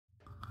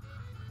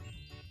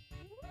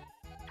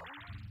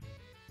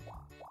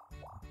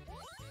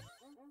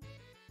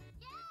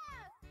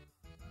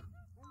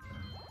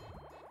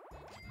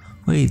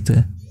Wait,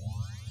 the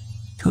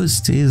code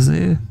stays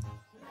there?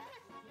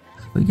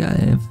 We got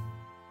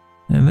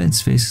event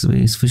spaces where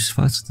you switch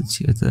spots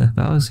with the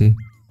Bowser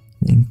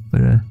thing,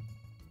 but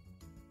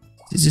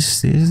it just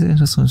stays there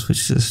until someone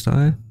switches to the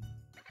star?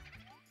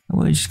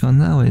 Why are you just going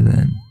that way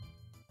then?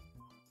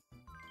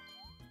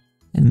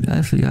 And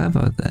I forgot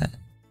about that.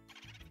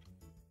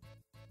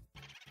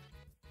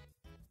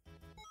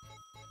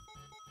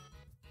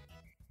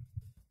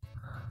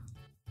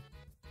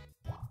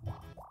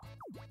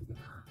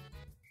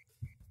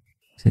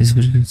 Say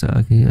switch to the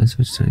okay, yeah,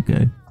 switch to the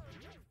good.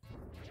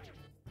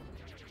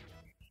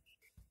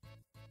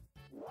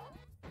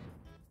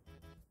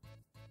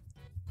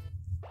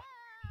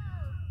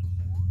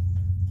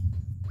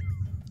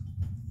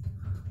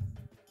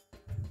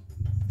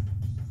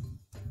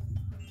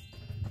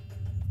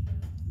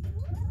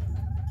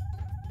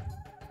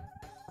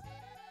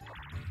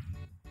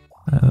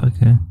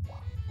 Okay.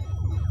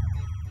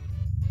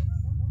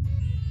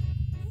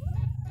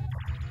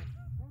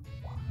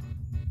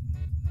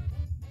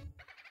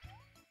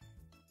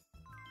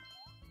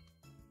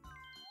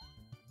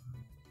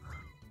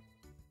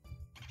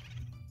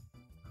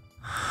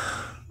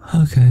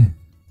 Okay.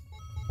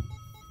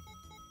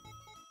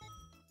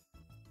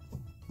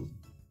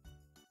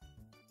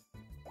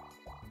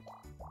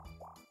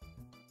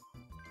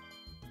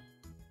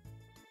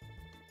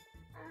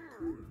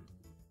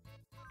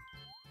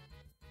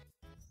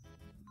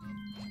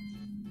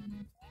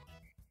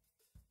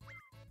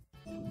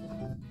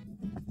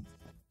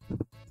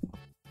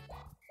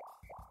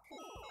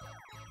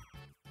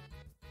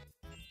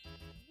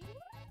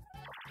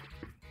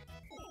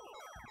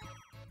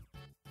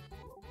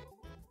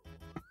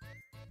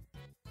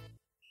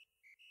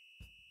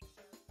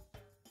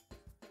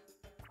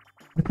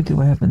 I forget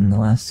what happened in the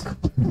last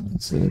couple of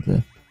minutes. So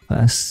the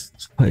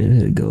last part I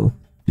had to go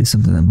do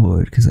something on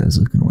board because I was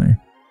looking away.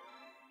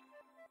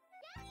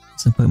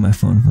 So I put my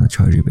phone from the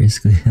charger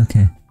basically.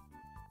 Okay.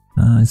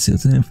 Let's see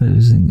what's in it for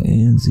using A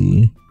and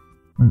Z.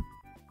 What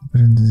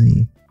put in the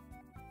Z?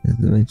 Is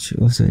the right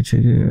what's the right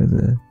trigger or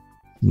the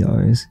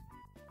R's?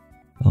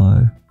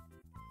 R.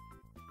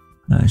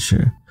 Not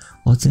sure.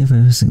 What's in it for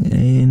using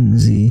A and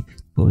Z?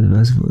 Both of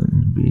us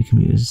would be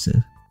computers and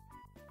stuff.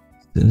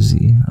 So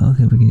Z.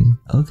 Okay, we can.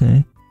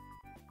 Okay.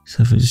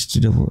 So if we just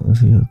do double,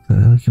 if you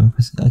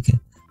okay.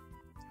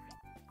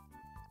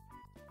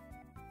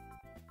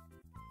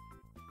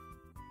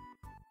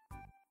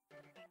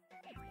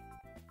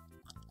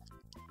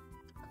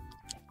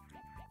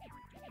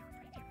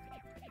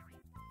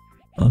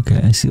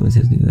 Okay, I see what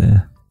you have to do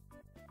there.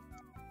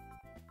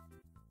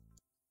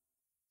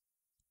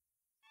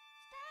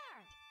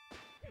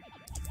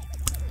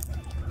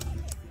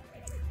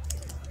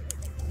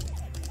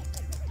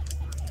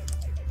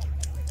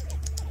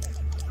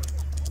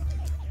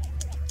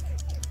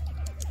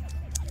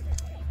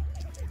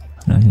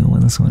 I'm not gonna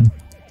win this one.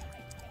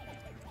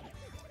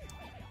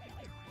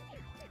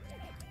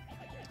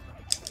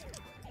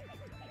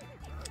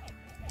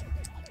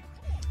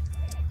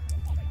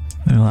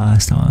 My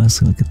last time,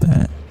 let's look at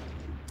that.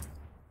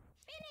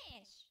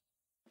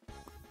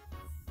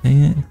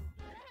 Dang it.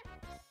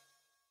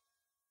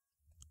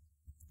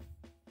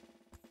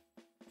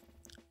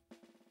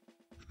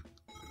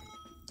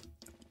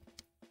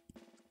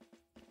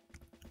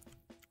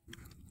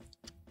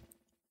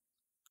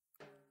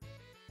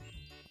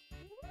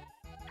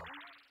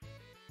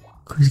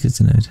 Of course, gets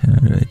another 10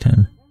 at the right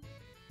time.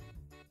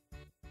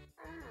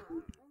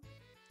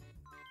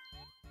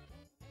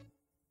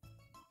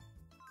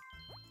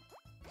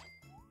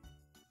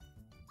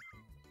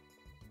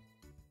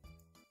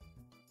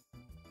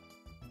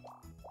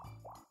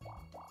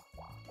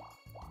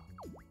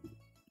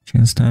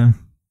 Chance time.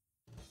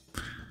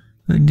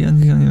 But you have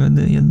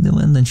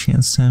win the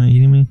chance time, are you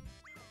kidding me?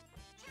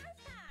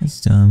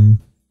 That's dumb.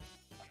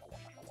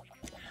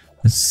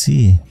 Let's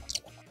see.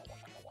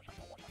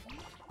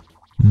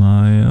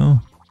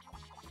 Mario.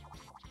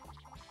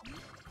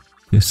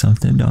 Do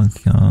something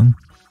Donkey Kong.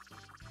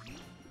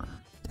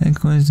 10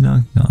 coins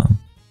Donkey Kong.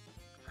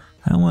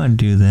 I don't want to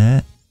do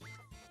that.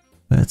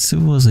 But that's the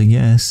rules, I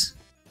guess.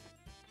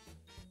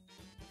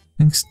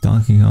 Thanks,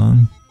 Donkey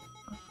Kong.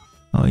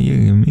 Oh, you're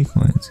giving me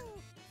coins.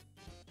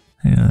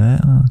 I know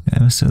that. Oh, okay,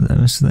 I must have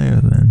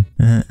there then.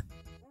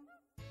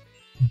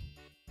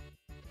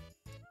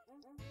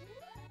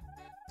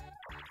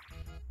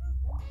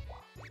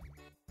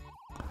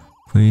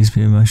 Please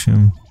be a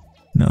mushroom.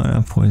 No,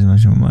 not poison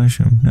mushroom.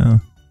 Mushroom.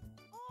 No.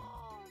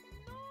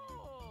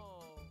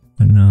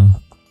 I know.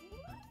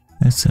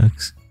 That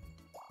sucks.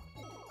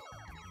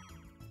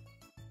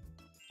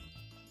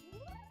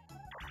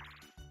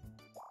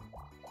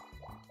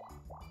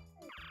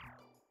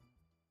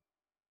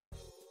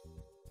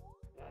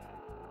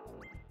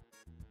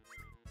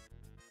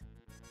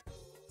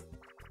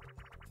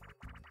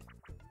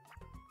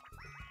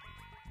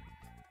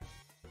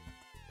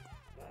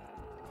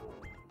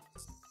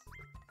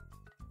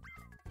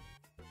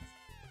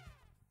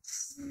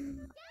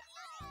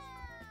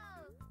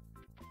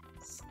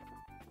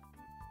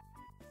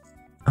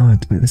 I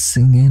want to be the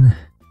singing.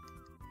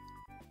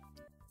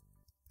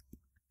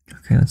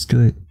 Okay, let's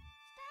do it.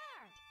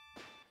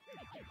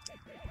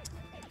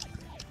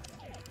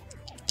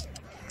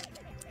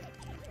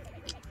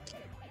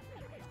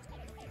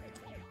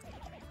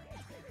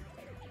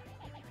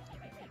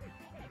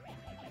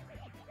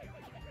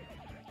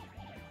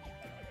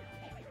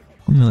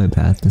 I'm really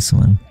bad at this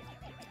one.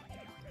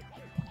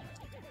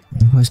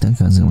 Of course, that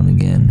comes in one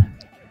again.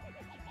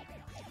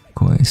 Of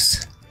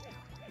course.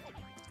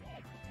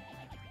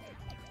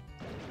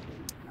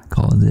 I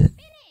called it.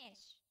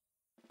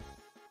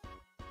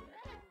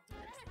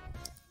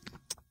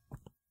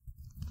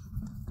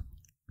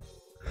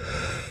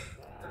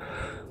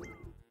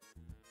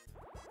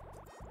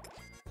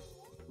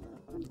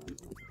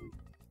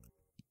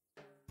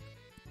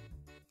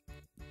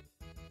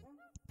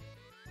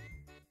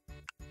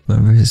 But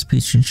versus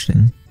Peach,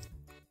 interesting.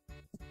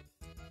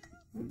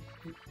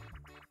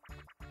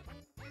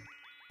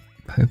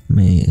 Pipe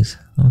maze,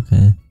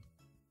 okay.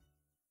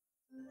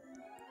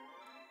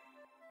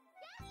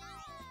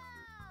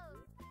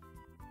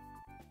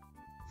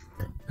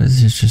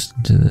 This is just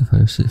into the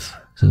pipe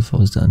so it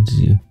falls down to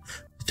you.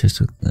 Just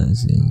with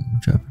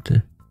drop it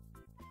to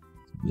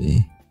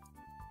B.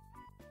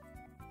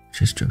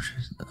 Just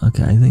structures.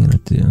 Okay, I think I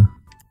have to do.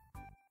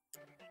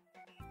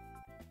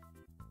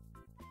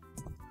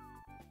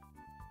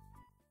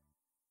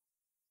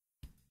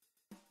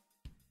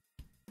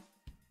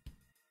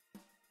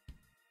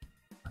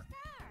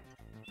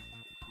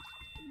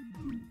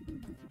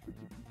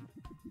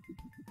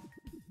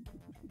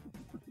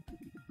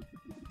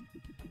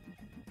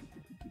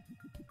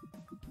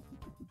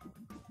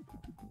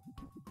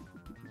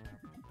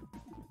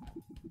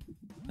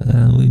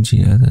 Luigi,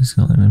 yeah, that's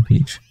going on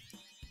Peach.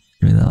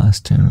 Maybe the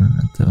last turn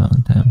at the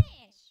wrong time.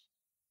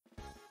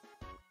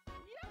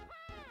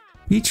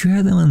 Peach, you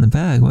had that one in the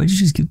bag. Why'd you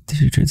just give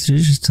the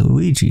traditions to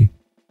Luigi?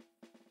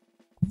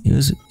 It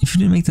was, if you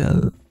didn't make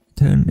that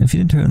turn, if you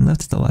didn't turn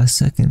left at the last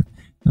second,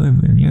 it would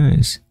have been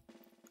yours.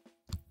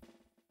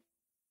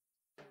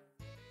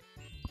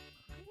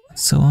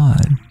 That's so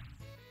odd.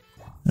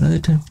 Another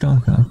turn for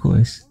Donkey Kong, of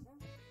course.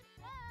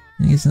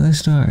 And he gets another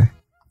star.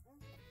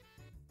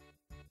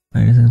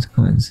 Alright, there's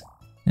coins.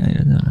 Yeah, he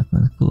doesn't have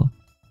coins. Cool.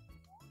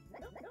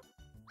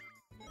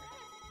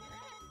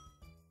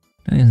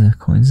 Now he has enough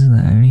coins, isn't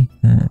that irony?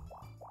 Yeah.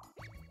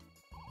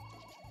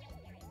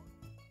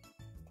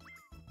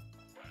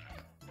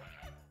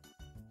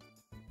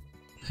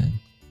 Okay.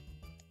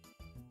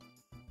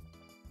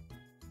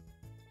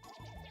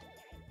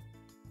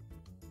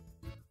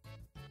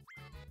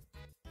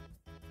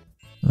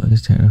 Oh,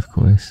 his turn, of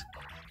course.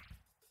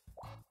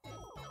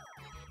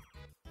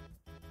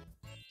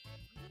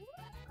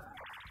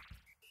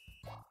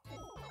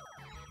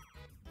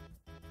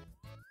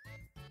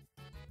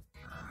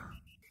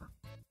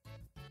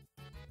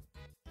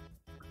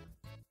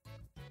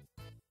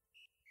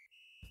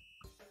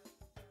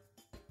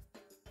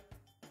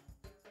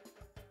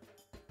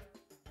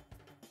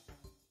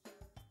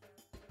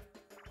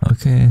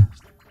 Okay.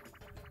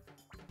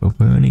 Go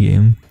play a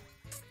game.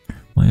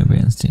 Mario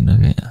Bandstand,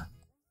 okay, yeah.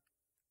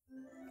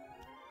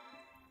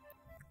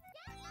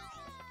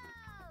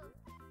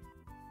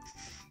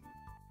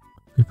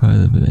 Be part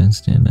of the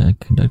bandstand.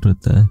 Conduct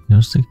with the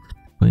joystick.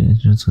 Play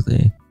instruments with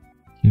a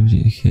huge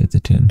hit at the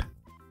tune.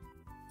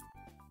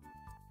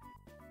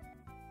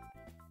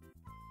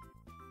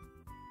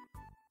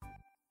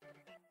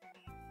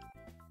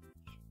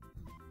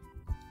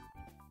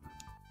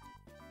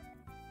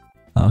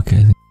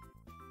 Okay.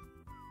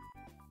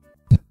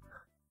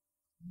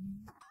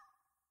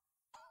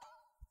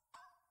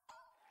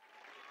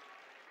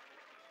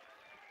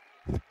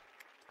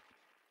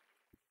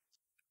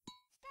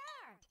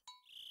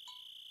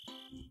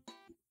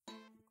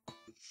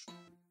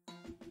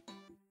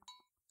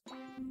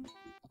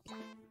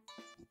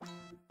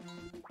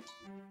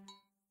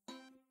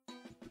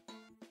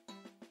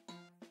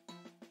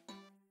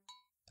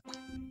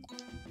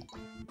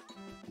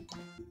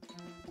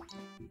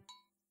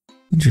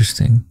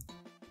 Interesting.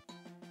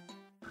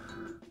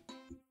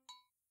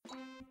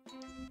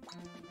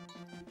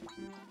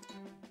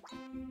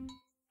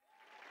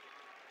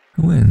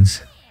 Who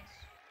wins?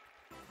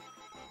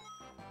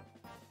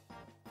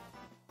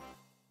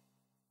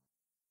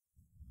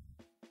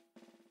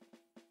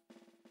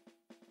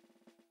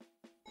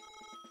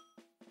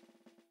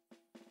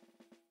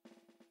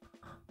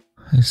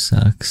 This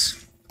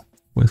sucks.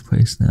 Fourth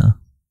place now.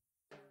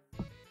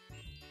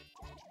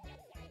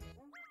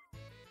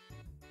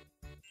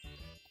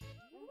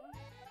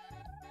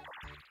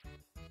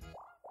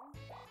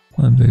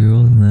 One bigger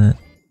roll than that.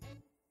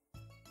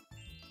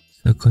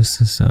 So close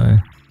to the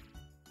star.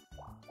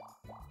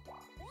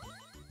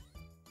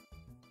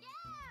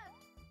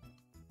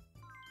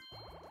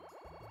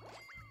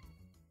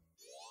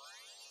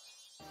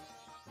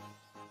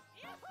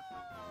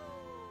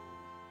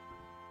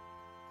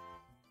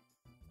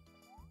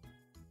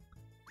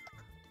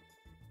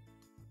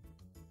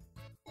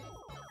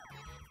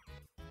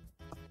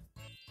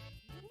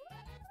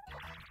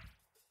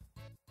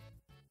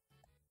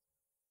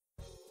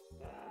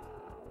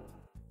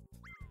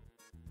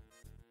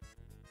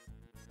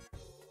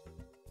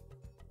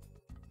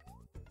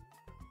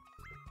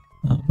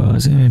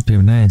 it's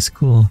gonna be nice,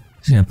 cool.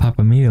 It's gonna pop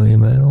immediately,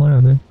 but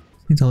whatever.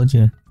 He told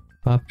you.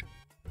 Pop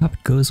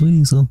goes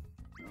weasel.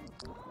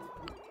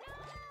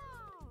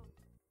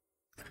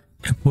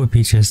 Poor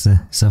Peach has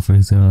to suffer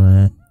through all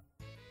that.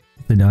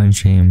 The darn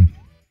shame.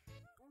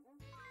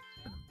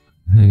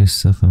 I guess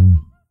stuff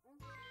from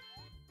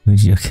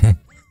Luigi, okay.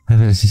 I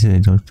thought she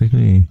said don't pick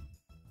me.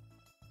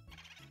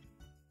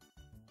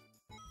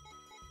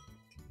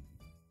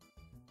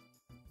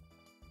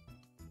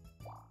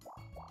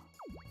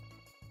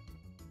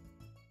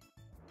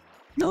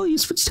 No, you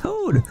switched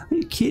Toad! Are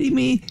you kidding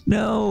me?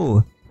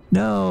 No!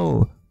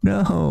 No!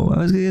 No! I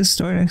was gonna get a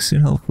star next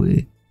turn,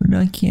 hopefully. But no,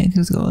 I can't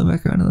just go all the way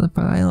back around to the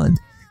other island.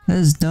 That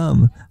is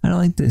dumb. I don't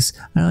like this.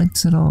 I don't like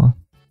this at all.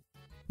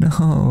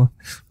 No.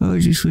 Why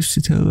would you switch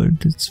to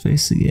Toad to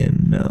space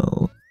again?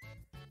 No.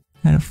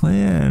 I had a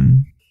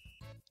plan.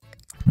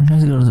 I'm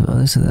trying to go to the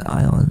other side of the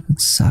island. It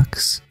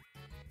sucks.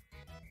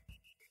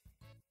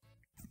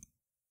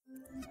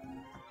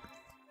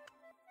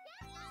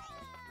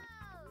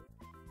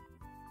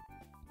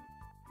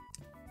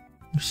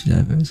 Yoshi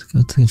divers.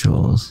 Go to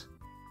controls.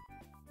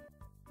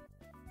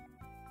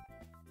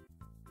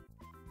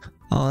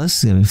 Oh,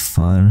 this is gonna be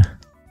fun.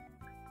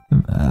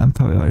 I'm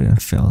probably already gonna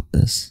fail at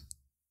this.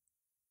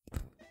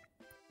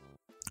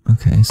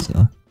 Okay,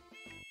 so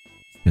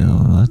get a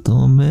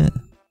little bit,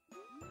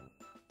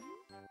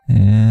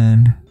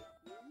 and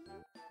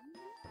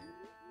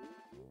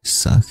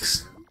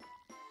sucks.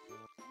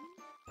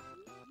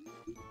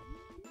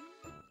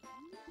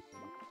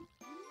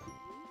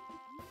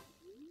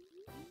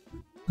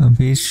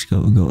 Peach,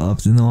 go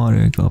up in the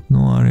water, go up in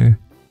the water.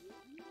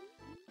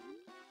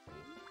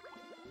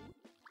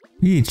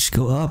 Peach,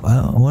 go up.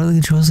 What are the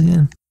controls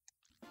again?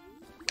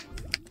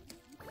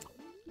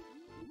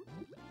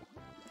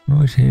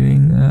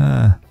 Rotating.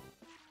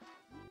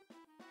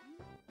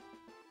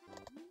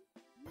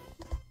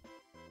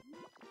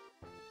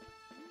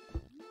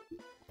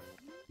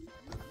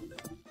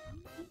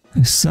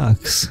 It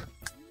sucks.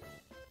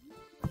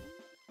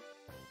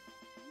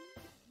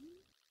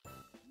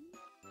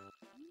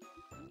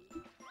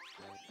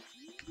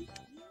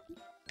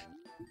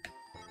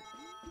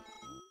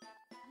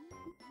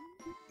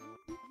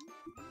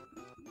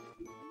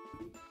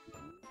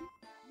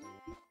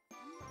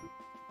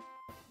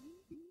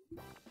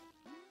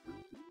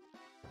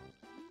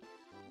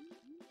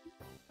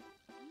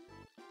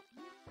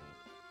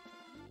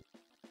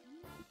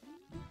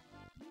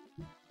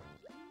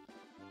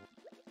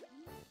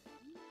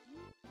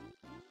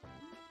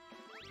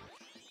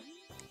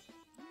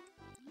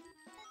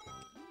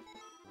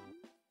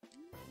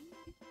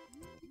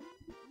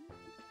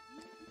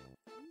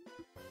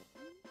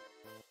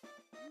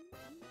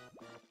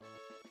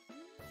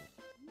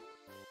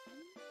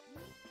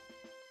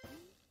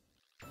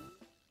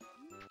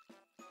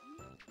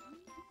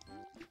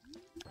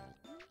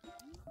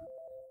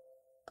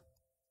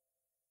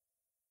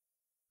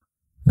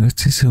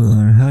 Let's see, so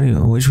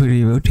which way do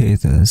you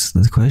rotate this?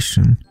 That's the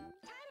question.